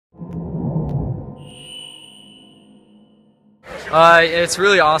It's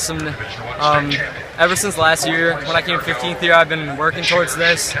really awesome. Ever since last year, when I came 15th year, I've been working towards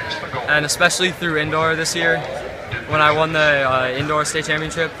this, and especially through indoor this year. When I won the indoor state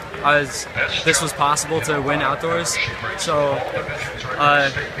championship, this was possible to win outdoors. So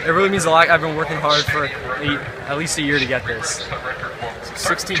it really means a lot. I've been working hard for at least a year to get this.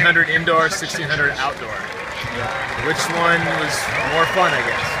 1600 indoor, 1600 outdoor. Yeah. Which one was more fun, I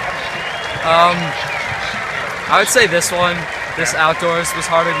guess? I would say this one. This outdoors was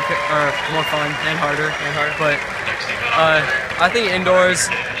harder, or more fun and harder. But I think indoors,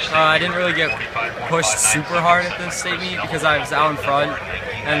 I didn't really get pushed super hard at the state meet because I was out in front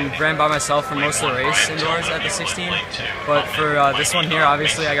and ran by myself for most of the race indoors at the 16. But for this one here,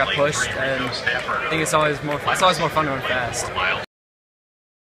 obviously I got pushed, and I think it's always more fun to run fast.